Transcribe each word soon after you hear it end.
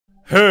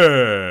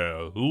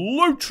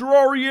Hello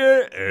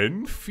Terraria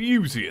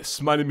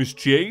enthusiasts, my name is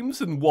James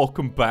and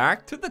welcome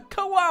back to the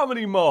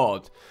Calamity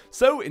mod.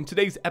 So in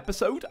today's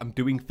episode I'm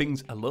doing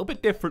things a little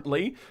bit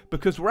differently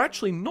because we're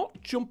actually not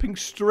jumping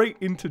straight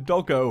into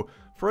Doggo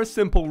for a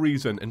simple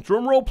reason, and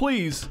drumroll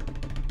please,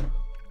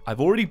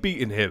 I've already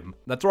beaten him.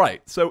 That's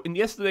right. So in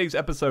yesterday's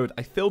episode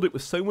I filled it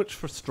with so much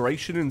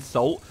frustration and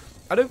salt.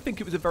 I don't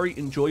think it was a very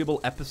enjoyable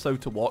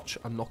episode to watch,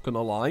 I'm not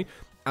gonna lie,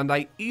 and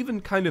I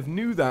even kind of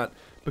knew that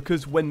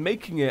because when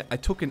making it, I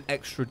took an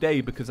extra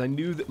day because I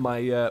knew that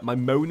my my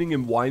moaning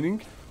and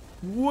whining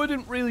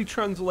wouldn't really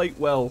translate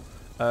well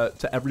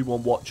to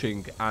everyone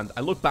watching. And I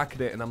look back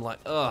at it and I'm like,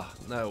 ugh,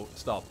 no,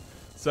 stop.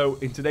 So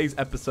in today's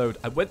episode,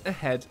 I went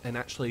ahead and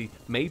actually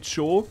made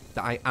sure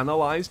that I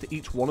analyzed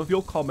each one of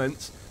your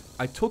comments.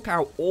 I took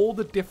out all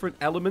the different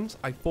elements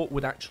I thought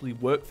would actually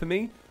work for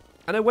me.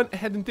 And I went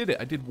ahead and did it.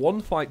 I did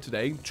one fight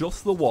today,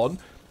 just the one.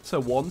 So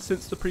one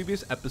since the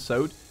previous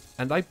episode,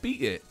 and I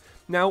beat it.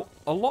 Now,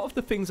 a lot of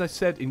the things I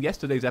said in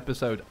yesterday's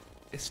episode,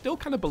 I still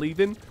kind of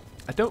believe in.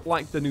 I don't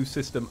like the new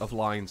system of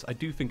lines. I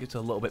do think it's a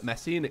little bit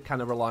messy and it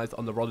kind of relies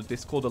on the Rodder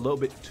Discord a little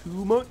bit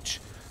too much.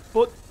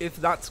 But if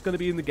that's going to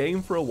be in the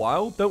game for a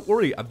while, don't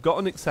worry. I've got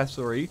an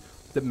accessory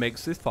that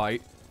makes this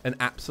fight an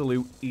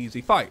absolute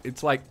easy fight.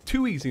 It's like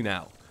too easy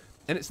now.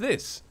 And it's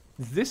this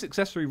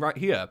accessory right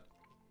here.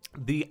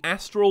 The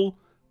Astral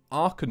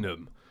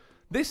Arcanum.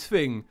 This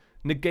thing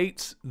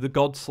negates the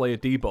Godslayer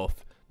debuff.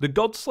 The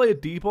Godslayer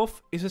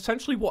debuff is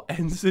essentially what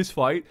ends this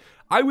fight.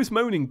 I was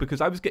moaning because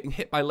I was getting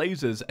hit by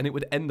lasers and it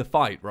would end the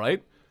fight,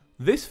 right?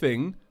 This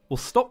thing will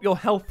stop your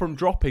health from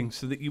dropping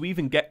so that you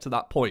even get to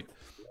that point.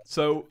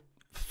 So,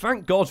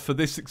 thank God for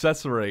this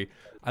accessory.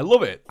 I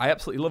love it. I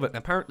absolutely love it. And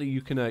apparently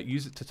you can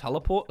use it to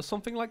teleport or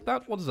something like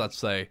that. What does that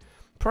say?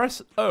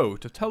 Press O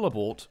to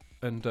teleport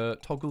and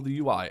toggle the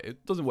UI.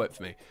 It doesn't work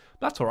for me.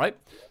 That's alright.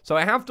 So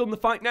I have done the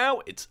fight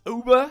now. It's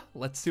over.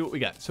 Let's see what we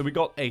get. So we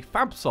got a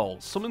Fab Soul,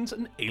 summons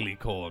an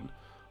Alicorn.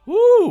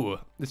 Woo!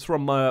 This is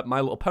from My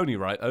Little Pony,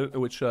 right? I don't know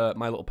which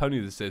My Little Pony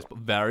this is, but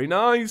very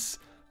nice.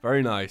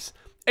 Very nice.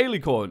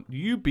 Alicorn,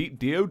 you beat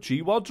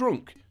D.O.G while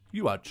drunk.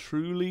 You are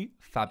truly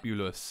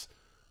fabulous.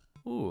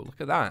 Ooh,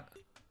 look at that.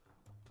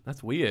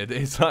 That's weird.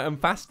 It's like I'm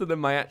faster than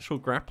my actual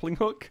grappling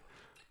hook.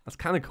 That's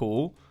kind of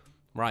cool.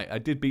 Right, I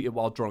did beat it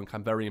while drunk.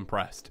 I'm very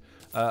impressed.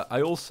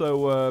 I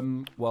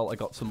also, well, I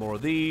got some more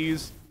of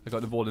these. I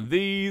got more of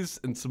these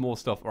and some more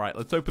stuff. All right,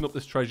 let's open up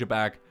this treasure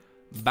bag.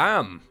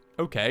 Bam.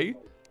 Okay.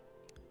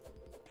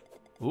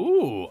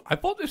 Ooh, I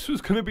thought this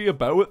was going to be a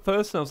bow at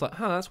first. And I was like,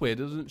 huh, that's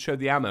weird. It doesn't show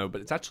the ammo, but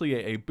it's actually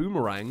a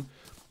boomerang.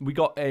 We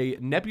got a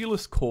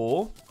nebulous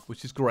core,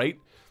 which is great.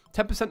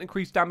 10%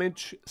 increased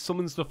damage,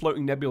 summons the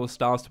floating nebula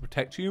stars to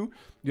protect you.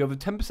 You have a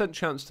 10%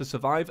 chance to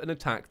survive an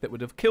attack that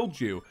would have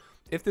killed you.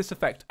 If this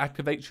effect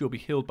activates, you'll be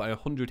healed by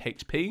 100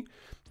 HP.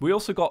 We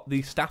also got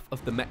the Staff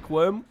of the Mech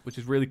Worm, which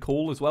is really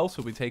cool as well.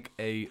 So we take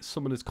a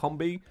Summoner's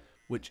Combi,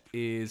 which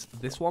is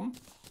this one.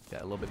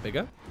 Get a little bit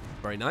bigger.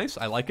 Very nice.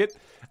 I like it.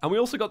 And we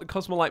also got the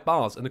Cosmolite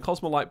Bars. And the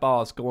Cosmolite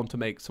Bars go on to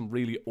make some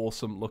really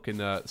awesome looking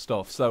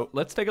stuff. So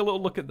let's take a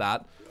little look at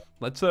that.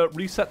 Let's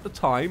reset the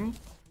time.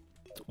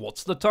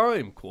 What's the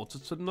time?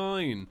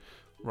 9:15.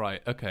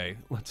 Right, okay.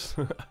 Let's.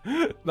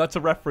 That's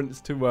a reference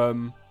to,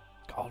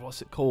 God,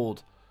 what's it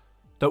called?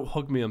 Don't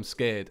hug me, I'm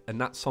scared. And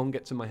that song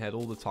gets in my head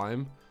all the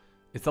time.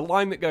 It's the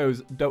line that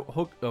goes, don't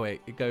hug... Oh, wait.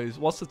 It goes,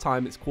 what's the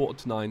time? It's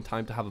 9:15.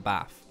 Time to have a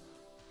bath.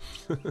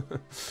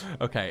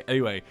 Okay,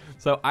 anyway.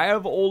 So I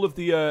have all of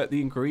the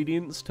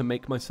ingredients to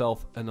make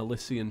myself an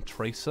Elysian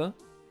Tracer.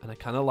 And I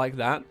kind of like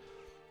that.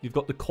 You've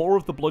got the Core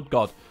of the Blood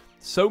God.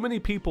 So many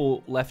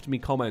people left me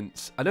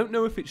comments. I don't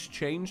know if it's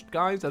changed,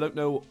 guys. I don't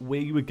know where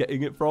you were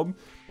getting it from.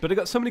 But I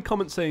got so many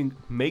comments saying,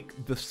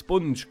 make the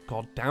sponge.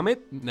 God damn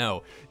it.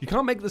 No, you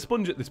can't make the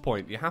sponge at this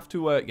point. You have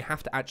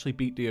to actually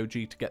beat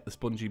D.O.G to get the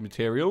spongy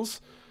materials.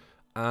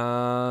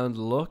 And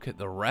look at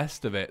the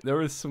rest of it.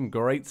 There is some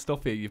great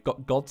stuff here. You've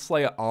got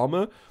Godslayer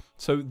armor.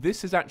 So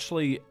this is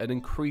actually an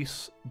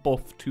increase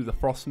buff to the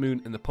Frost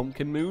Moon and the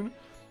Pumpkin Moon.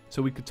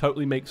 So we could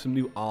totally make some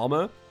new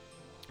armor.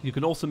 You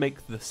can also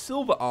make the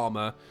silver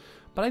armor,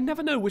 but I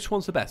never know which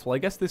one's the best. Well, I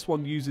guess this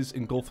one uses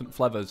engulfant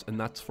feathers, and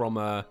that's from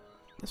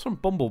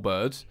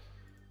Bumblebird.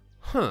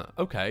 Huh,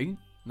 okay.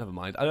 Never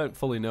mind. I don't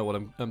fully know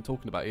what I'm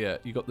talking about here.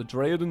 You got the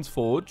Drayden's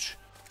Forge.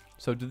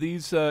 So do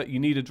these, you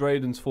need a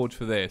Drayden's Forge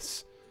for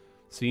this.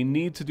 So you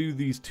need to do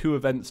these 2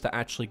 events to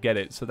actually get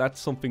it. So that's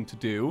something to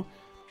do.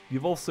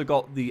 You've also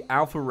got the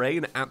Alpha Ray,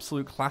 an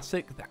absolute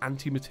classic, the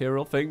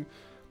anti-material thing.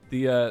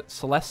 The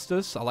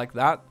Celestus, I like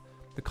that.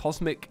 The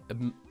Cosmic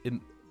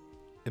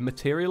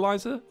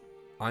Immaterializer?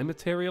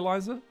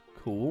 Imaterializer?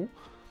 Cool.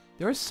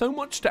 There is so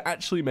much to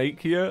actually make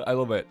here. I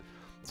love it.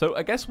 So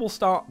I guess we'll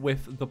start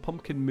with the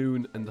Pumpkin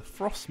Moon and the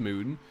Frost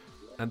Moon.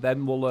 And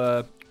then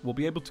we'll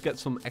be able to get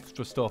some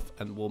extra stuff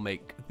and we'll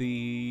make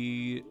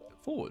the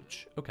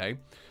Forge. Okay.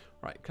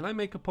 Right. Can I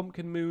make a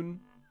Pumpkin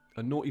Moon?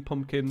 A Naughty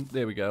Pumpkin?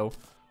 There we go.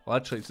 Well,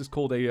 actually, it's just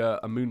called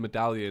a Moon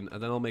Medallion.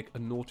 And then I'll make a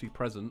Naughty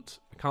Present.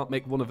 I can't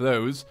make one of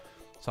those.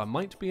 So I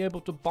might be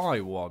able to buy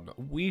one.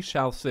 We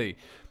shall see.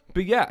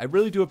 But yeah, I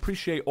really do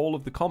appreciate all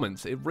of the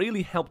comments. It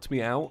really helped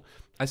me out.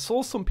 I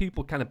saw some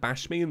people kind of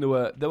bash me, and they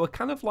were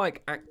kind of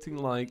like acting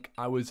like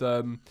I was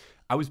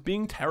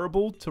being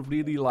terrible to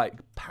really like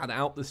pad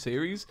out the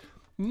series.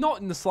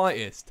 Not in the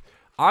slightest.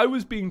 I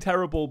was being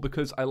terrible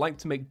because I like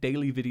to make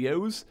daily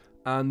videos,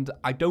 and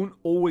I don't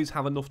always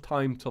have enough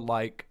time to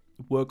like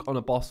work on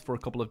a boss for a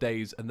couple of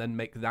days and then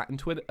make that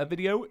into a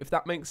video, if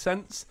that makes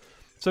sense.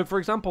 So for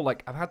example,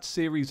 like I've had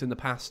series in the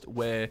past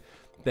where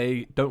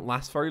they don't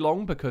last very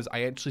long because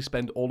I actually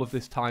spend all of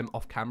this time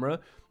off camera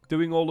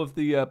doing all of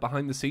the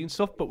behind the scenes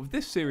stuff. But with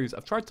this series,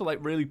 I've tried to like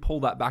really pull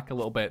that back a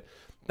little bit.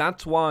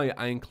 That's why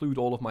I include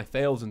all of my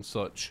fails and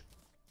such.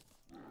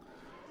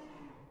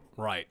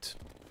 Right.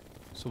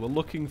 So we're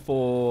looking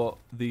for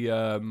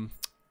the,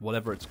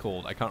 whatever it's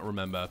called. I can't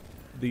remember.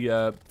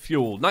 The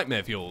fuel.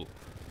 Nightmare fuel.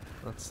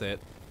 That's it.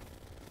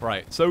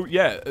 Right. So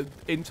yeah,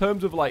 in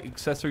terms of like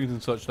accessories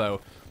and such though,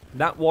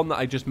 that one that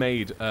I just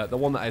made, the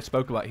one that I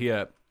spoke about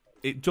here,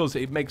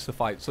 it makes the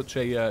fight such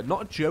a,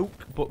 not a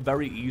joke, but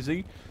very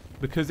easy.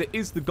 Because it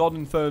is the God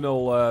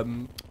Infernal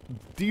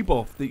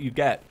debuff that you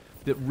get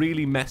that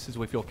really messes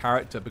with your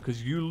character,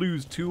 because you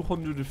lose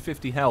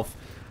 250 health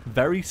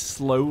very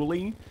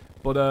slowly,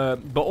 but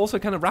also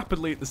kind of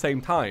rapidly at the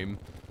same time.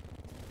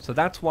 So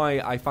that's why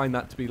I find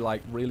that to be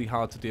like really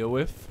hard to deal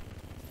with.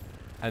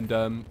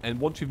 And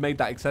once you've made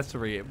that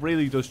accessory, it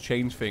really does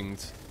change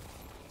things.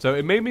 So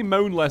it made me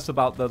moan less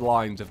about the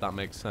lines, if that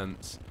makes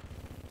sense.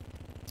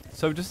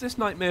 So does this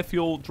Nightmare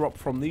Fuel drop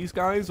from these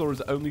guys, or is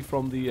it only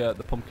from the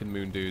Pumpkin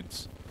Moon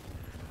dudes?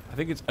 I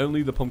think it's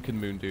only the Pumpkin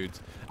Moon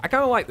dudes. I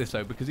kind of like this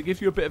though, because it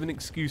gives you a bit of an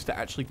excuse to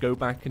actually go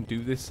back and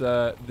do this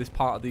this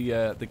part of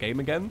the game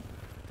again.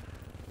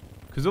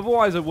 Because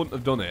otherwise I wouldn't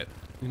have done it.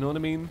 You know what I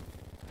mean?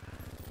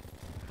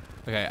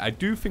 Okay, I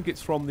do think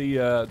it's from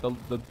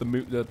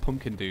the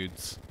Pumpkin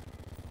dudes.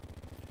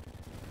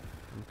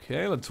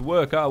 Okay, let's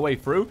work our way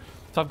through.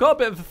 So I've got a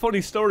bit of a funny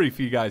story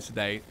for you guys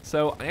today.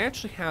 So I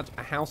actually had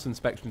a house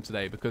inspection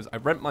today because I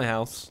rent my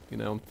house. You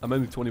know, I'm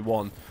only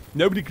 21.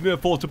 Nobody can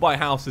afford to buy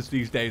houses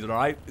these days, all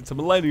right? It's a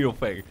millennial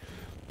thing.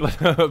 But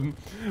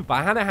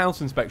I had a house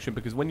inspection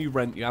because when you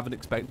rent, you have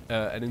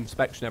an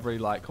inspection every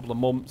like couple of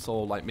months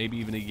or like maybe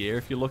even a year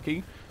if you're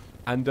lucky.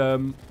 And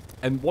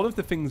one of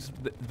the things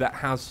that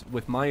has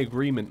with my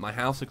agreement, my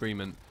house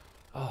agreement,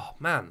 oh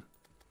man,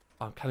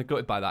 I'm kind of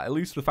gutted by that. At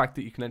least the fact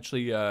that you can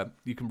actually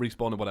you can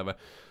respawn or whatever.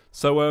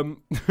 So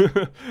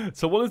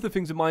so one of the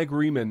things in my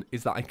agreement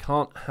is that I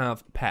can't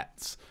have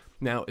pets.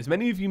 Now, as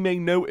many of you may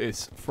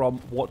notice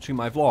from watching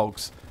my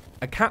vlogs,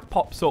 a cat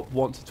pops up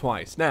once or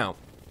twice. Now,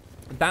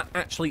 that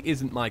actually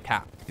isn't my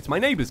cat. It's my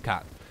neighbor's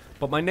cat.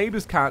 But my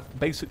neighbor's cat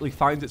basically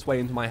finds its way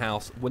into my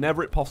house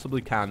whenever it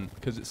possibly can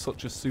because it's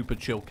such a super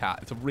chill cat.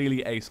 It's a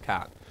really ace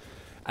cat.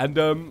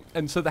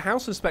 And so the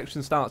house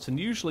inspection starts, and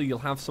usually you'll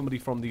have somebody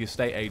from the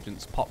estate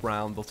agents pop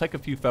round. They'll take a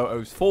few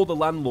photos for the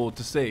landlord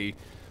to see,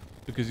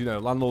 because, you know,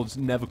 landlords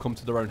never come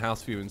to their own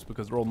house viewings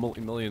because they're all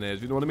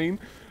multi-millionaires, you know what I mean?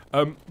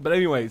 But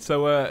anyway,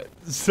 so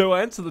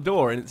I enter the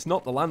door, and it's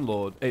not the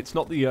landlord, it's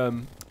not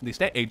the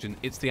estate agent,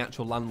 it's the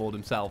actual landlord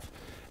himself.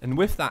 And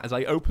with that, as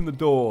I open the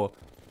door,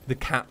 the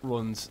cat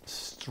runs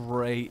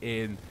straight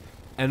in.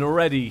 And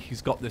already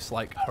he's got this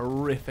like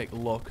horrific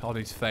look on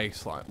his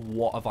face, like,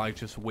 what have I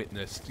just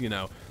witnessed? You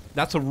know,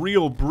 that's a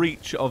real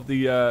breach of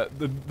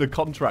the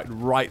contract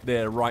right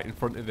there, right in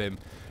front of him.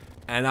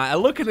 And I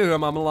look at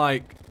him, I'm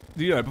like,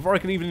 you know, before I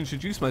can even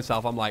introduce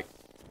myself, I'm like,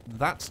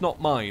 that's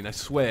not mine, I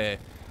swear.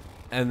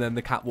 And then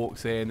the cat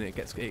walks in, and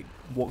it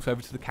walks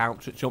over to the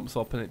couch, it jumps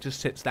up, and it just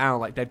sits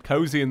down like dead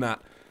cozy and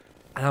that.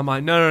 And I'm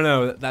like,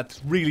 no,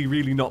 that's really,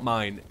 really not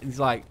mine. And he's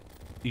like,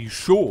 are you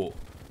sure?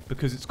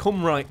 Because it's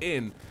come right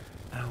in.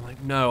 And I'm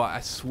like, no, I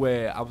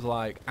swear. I was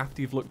like,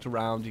 after you've looked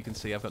around, you can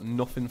see I've got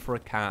nothing for a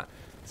cat.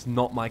 It's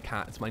not my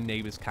cat. It's my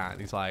neighbor's cat. And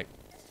he's like,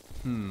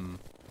 well,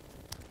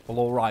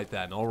 all right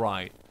then. All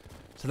right.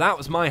 So that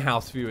was my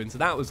house viewing. So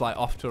that was like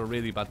off to a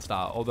really bad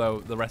start. Although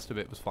the rest of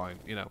it was fine,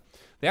 you know.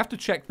 They have to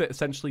check that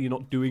essentially you're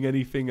not doing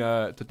anything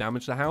to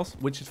damage the house,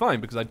 which is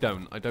fine because I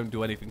don't. I don't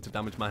do anything to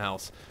damage my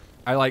house.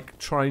 I like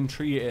try and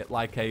treat it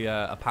like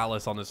a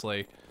palace,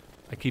 honestly.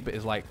 I keep it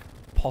as like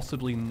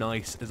possibly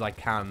nice as I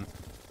can.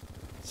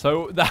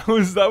 So that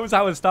was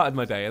how I started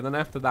my day, and then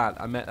after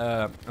that I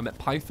met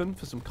Python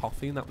for some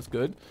coffee, and that was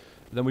good.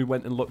 And then we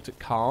went and looked at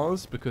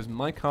cars because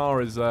my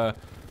car is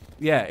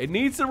yeah, it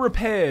needs a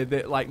repair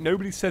that like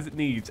nobody says it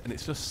needs, and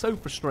it's just so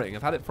frustrating.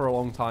 I've had it for a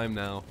long time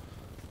now,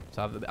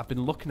 so I've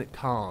been looking at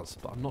cars,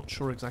 but I'm not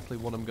sure exactly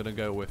what I'm gonna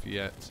go with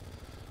yet.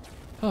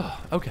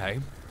 Okay,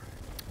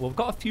 well I've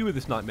got a few of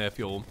this nightmare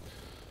fuel,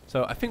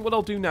 so I think what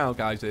I'll do now,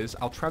 guys, is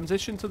I'll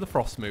transition to the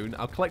Frost Moon.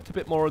 I'll collect a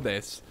bit more of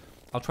this.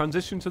 I'll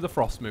transition to the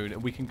Frost Moon,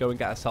 and we can go and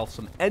get ourselves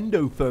some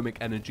endothermic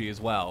energy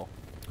as well.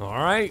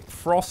 Alright,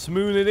 Frost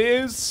Moon it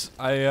is.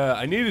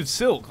 I needed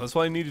silk, that's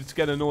why I needed to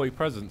get a naughty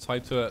present, so I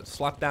had to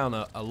slap down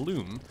a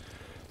loom.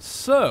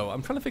 So,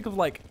 I'm trying to think of,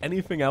 like,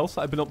 anything else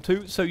that I've been up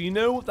to. So, you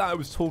know that I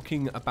was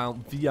talking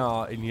about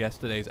VR in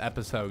yesterday's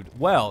episode?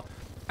 Well,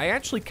 I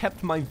actually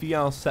kept my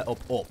VR setup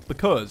up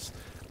because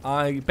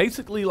I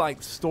basically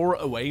like store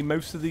it away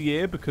most of the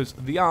year because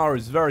VR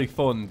is very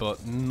fun,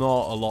 but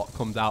not a lot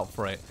comes out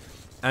for it.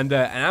 And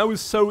I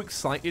was so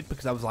excited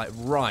because I was like,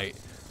 right,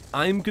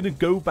 I'm going to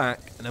go back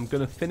and I'm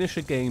going to finish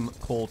a game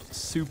called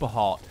Super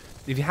Hot.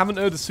 If you haven't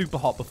heard of Super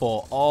Hot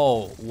before,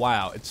 oh,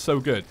 wow, it's so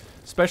good.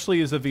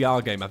 Especially as a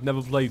VR game. I've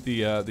never played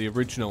the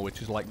original,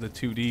 which is like the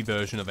 2D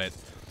version of it.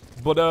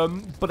 But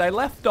I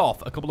left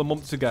off a couple of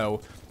months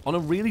ago on a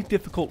really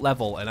difficult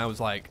level, and I was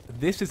like,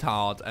 this is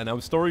hard, and I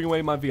was storing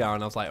away my VR,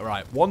 and I was like, all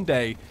right, one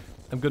day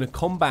I'm going to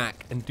come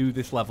back and do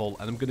this level,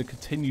 and I'm going to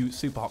continue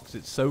Super Hot because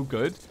it's so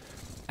good.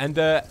 And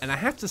I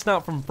had to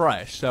start from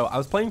fresh, so I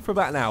was playing for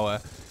about an hour,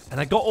 and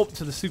I got up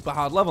to the super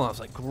hard level, and I was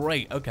like,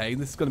 great, okay,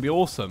 this is going to be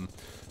awesome.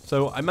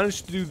 So I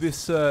managed to do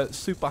this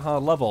super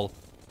hard level,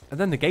 and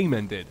then the game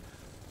ended.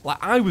 Like,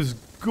 I was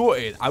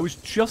gutted. I was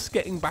just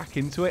getting back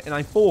into it, and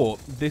I thought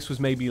this was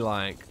maybe,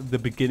 like, the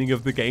beginning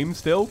of the game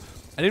still.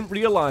 I didn't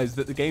realize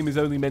that the game is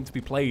only meant to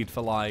be played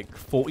for, like,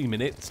 40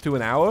 minutes to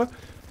an hour.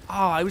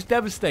 Ah, I was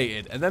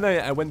devastated. And then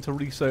I went to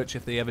research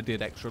if they ever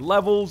did extra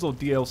levels or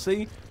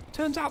DLC.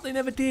 Turns out they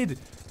never did.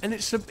 And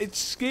it's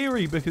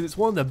scary because it's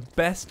one of the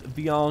best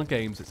VR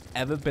games that's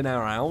ever been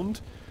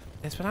around.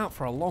 It's been out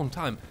for a long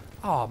time.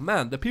 Oh,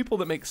 man, the people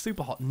that make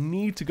Super Hot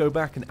need to go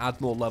back and add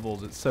more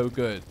levels. It's so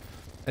good.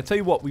 I tell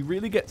you what, we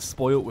really get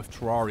spoiled with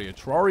Terraria.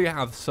 Terraria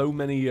have so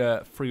many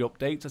free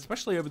updates,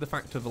 especially over the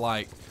fact of,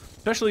 like,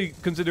 especially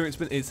considering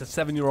it's a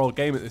 7-year-old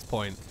game at this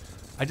point.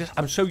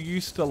 I'm so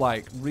used to,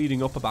 like,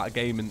 reading up about a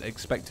game and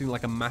expecting,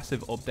 like, a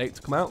massive update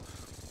to come out.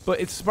 But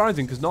it's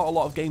surprising because not a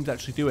lot of games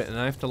actually do it, and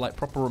I have to, like,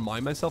 proper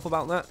remind myself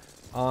about that.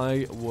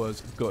 I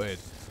was gutted.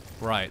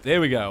 Right, there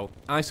we go.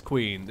 Ice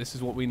Queen. This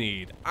is what we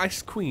need.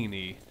 Ice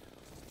Queenie.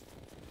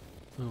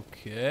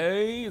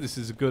 Okay, this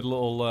is a good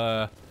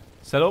little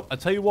setup. I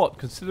tell you what,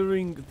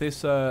 considering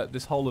this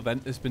this whole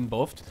event has been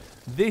buffed,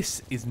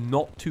 this is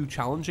not too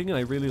challenging, and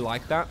I really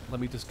like that. Let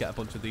me just get a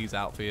bunch of these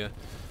out for you.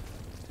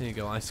 There you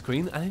go, Ice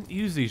Queen. I didn't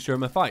use these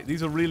during my fight.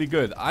 These are really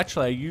good.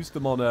 Actually, I used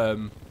them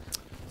on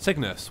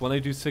Cygnus. When I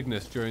do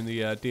Cygnus during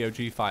the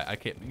D.O.G fight, I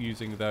keep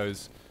using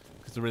those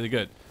because they're really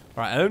good.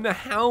 All right, I don't know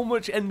how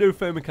much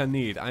endothermic I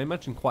need. I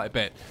imagine quite a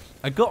bit.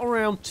 I got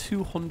around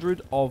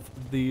 200 of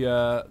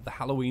the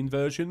Halloween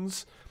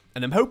versions,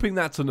 and I'm hoping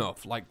that's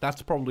enough. Like,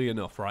 that's probably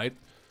enough, right?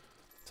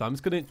 So I'm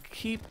just going to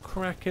keep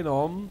cracking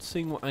on,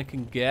 seeing what I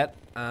can get,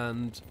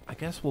 and I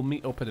guess we'll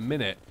meet up in a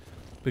minute,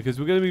 because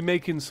we're going to be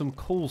making some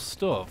cool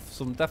stuff.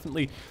 Some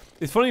definitely...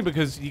 It's funny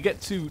because you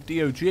get to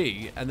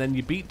D.O.G, and then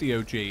you beat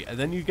D.O.G, and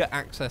then you get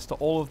access to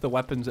all of the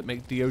weapons that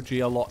make D.O.G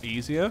a lot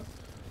easier.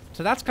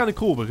 So that's kind of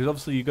cool, because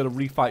obviously you've got to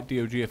refight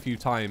D.O.G a few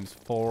times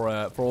for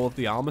all of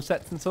the armor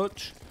sets and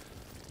such.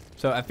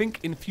 So I think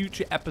in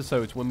future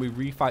episodes when we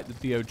refight the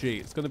D.O.G,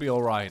 it's going to be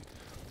alright.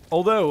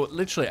 Although,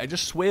 literally, I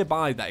just swear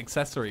by that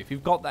accessory. If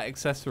you've got that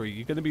accessory,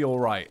 you're going to be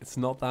alright. It's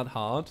not that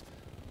hard.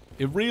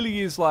 It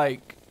really is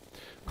like,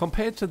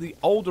 compared to the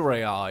older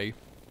AI,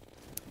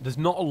 there's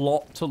not a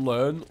lot to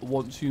learn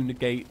once you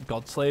negate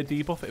Godslayer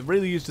debuff. It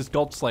really is just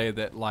Godslayer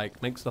that,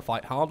 like, makes the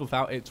fight hard.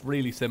 Without it, it's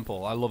really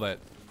simple. I love it.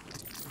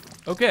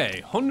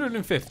 Okay,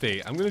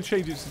 150. I'm going to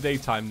change it to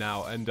daytime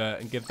now and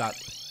give that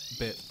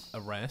bit a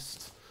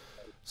rest.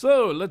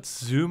 So,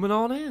 let's zoom it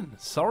on in.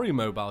 Sorry,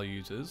 mobile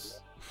users.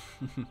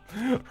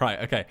 Right,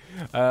 okay.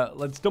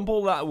 Let's dump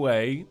all that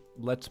away.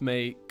 Let's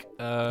make...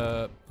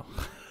 I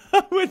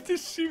went to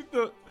shoot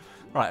the...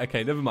 Right,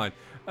 okay, never mind.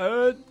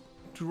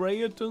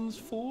 Drayadun's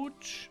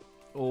Forge?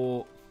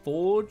 Or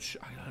Forge?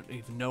 I don't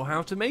even know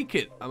how to make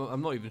it.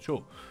 I'm not even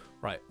sure.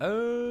 Right,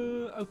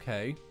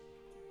 okay.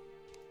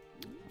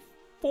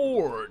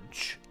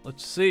 Forge.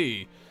 Let's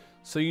see.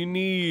 So you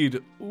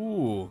need...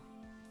 Ooh...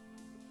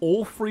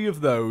 all three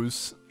of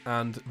those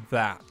and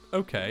that.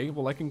 Okay,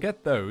 well I can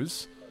get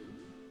those.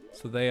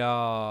 So they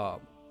are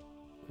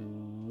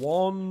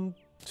 1,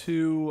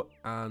 2,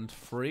 and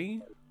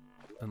 3.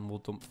 And we'll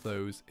dump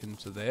those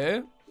into there.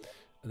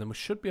 And then we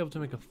should be able to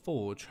make a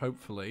forge,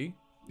 hopefully.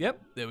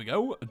 Yep, there we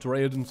go. A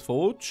Drayadun's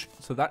Forge.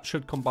 So that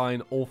should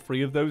combine all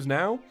three of those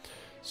now.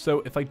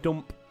 So if I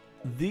dump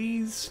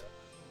these,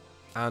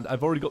 and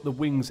I've already got the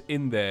wings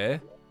in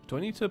there. Do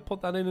I need to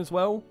put that in as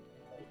well?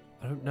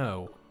 I don't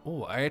know.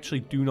 Oh, I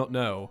actually do not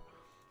know.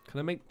 Can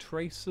I make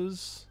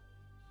tracers?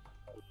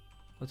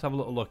 Let's have a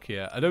little look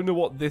here. I don't know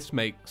what this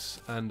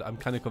makes, and I'm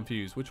kind of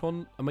confused. Which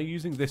one? Am I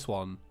using this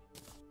one?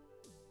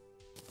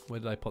 Where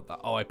did I put that?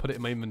 Oh, I put it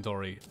in my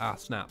inventory. Ah,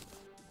 snap.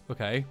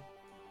 Okay.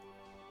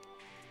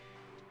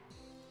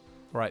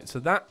 Right, so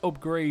that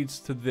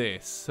upgrades to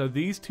this. So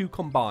these two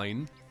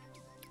combine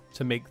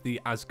to make the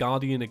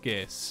Asgardian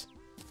Aegis,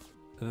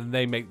 and then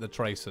they make the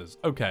tracers.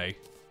 Okay.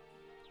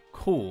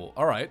 Cool.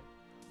 All right.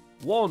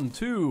 1,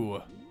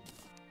 2,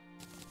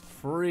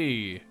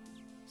 3.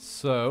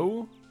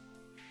 So,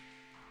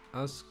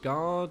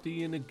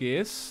 Asgardian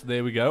Aegis.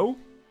 There we go.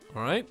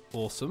 All right.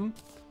 Awesome.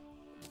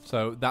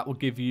 So that will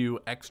give you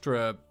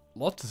extra,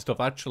 lots of stuff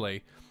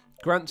actually.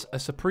 Grants a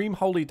supreme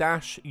holy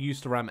dash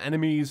used to ram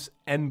enemies,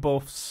 end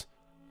buffs.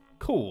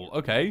 Cool.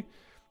 Okay.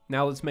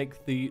 Now let's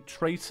make the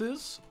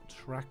trackers.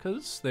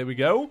 There we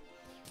go.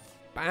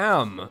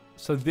 Bam.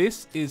 So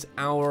this is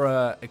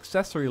our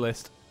accessory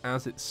list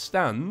as it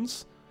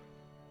stands.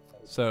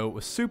 So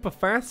we're super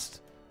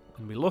fast,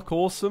 and we look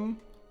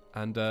awesome,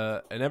 and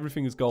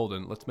everything is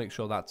golden. Let's make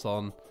sure that's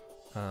on,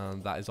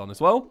 and that is on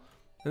as well.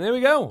 And there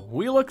we go.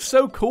 We look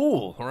so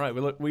cool. All right,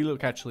 we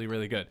look actually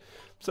really good.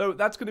 So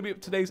that's going to be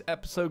today's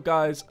episode,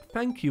 guys.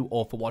 Thank you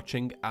all for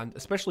watching, and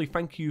especially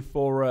thank you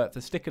for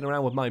sticking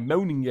around with my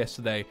moaning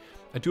yesterday.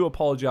 I do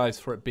apologize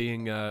for it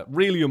being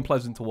really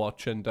unpleasant to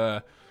watch, and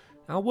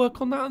I'll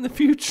work on that in the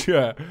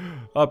future.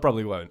 I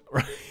probably won't.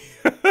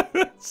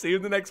 See you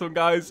in the next one,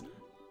 guys.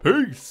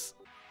 Peace.